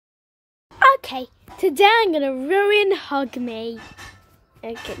Okay, today I'm gonna ruin Hug Me.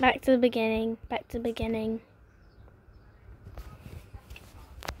 Okay, back to the beginning.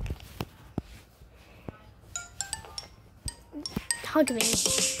 Hug Me.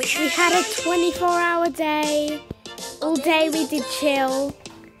 We had a 24-hour day. All day we did chill.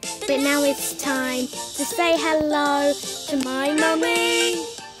 But now it's time to say hello to my mummy.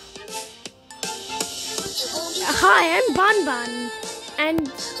 Hi, I'm Bun Bun.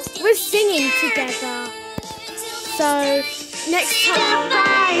 And we're singing together. So, next time to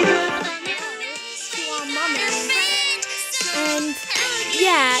our mummy. And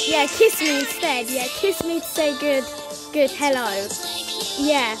yeah, kiss me instead. Yeah, kiss me to say good hello.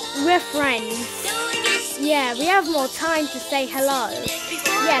 Yeah, we're friends. Yeah, we have more time to say hello.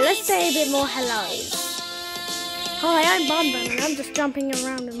 Yeah, let's say a bit more hellos. Hi, I'm Bun Bun and I'm just jumping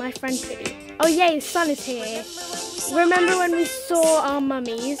around with my friend Piddy. Oh yay, the sun is here. Remember when we saw our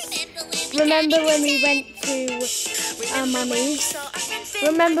mummies? Remember when we went to our mummies?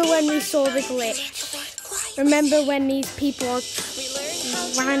 Remember when we saw the glitch? Remember when these people are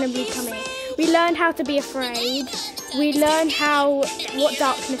randomly coming? We learned how to be afraid. We learned what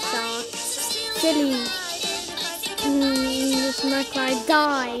darkness are. Silly. Like I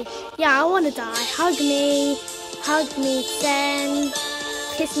die. Yeah, I want to die. Hug me, send,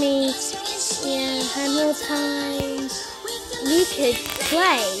 kiss me. Yeah, one more time. We could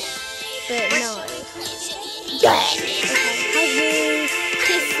play, but no. Yeah. Okay, hug me,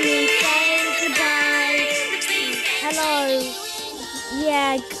 kiss me, say goodbye. Hello.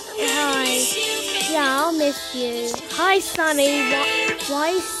 Yeah, hi. Yeah, I'll miss you. Hi, Sunny. Why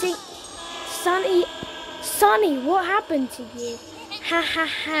is Sunny, what happened to you? Ha ha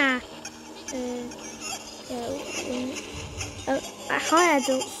ha. Hi,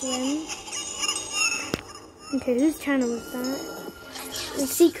 Adult Swim. Okay, whose channel is that? The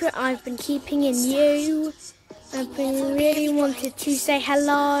secret I've been keeping in you. I've been really wanted to say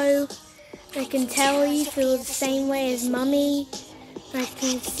hello. I can tell you feel the same way as Mummy. I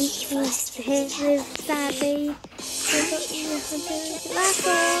can see you live sadly. Last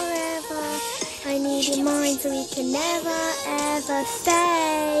forever. I need your mind so we can never ever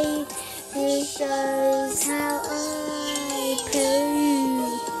stay. Who shows how I poo?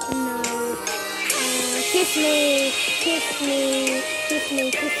 No. Kiss me, kiss me, kiss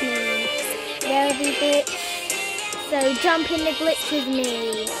me, kiss me. There'll be glitch. So jump in the glitch with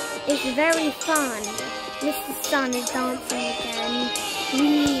me. It's very fun. Mr. Sun is dancing again.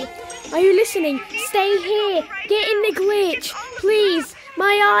 Are you listening? Stay here. Get in the glitch, please.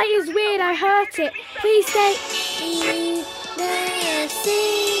 My eye is weird. I hurt it. Please stay.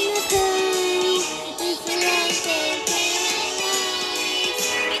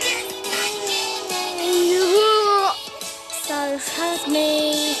 So hug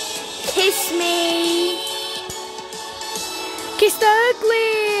me, kiss me, kiss the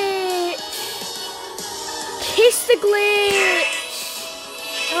glitch, kiss the glitch.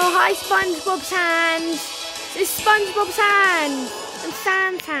 Oh, hi, SpongeBob's hand. It's SpongeBob's hand. And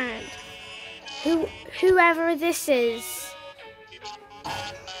Sam's hand. Whoever this is.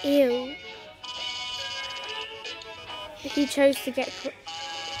 Ew. He chose to get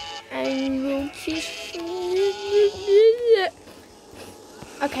and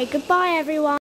okay, goodbye everyone.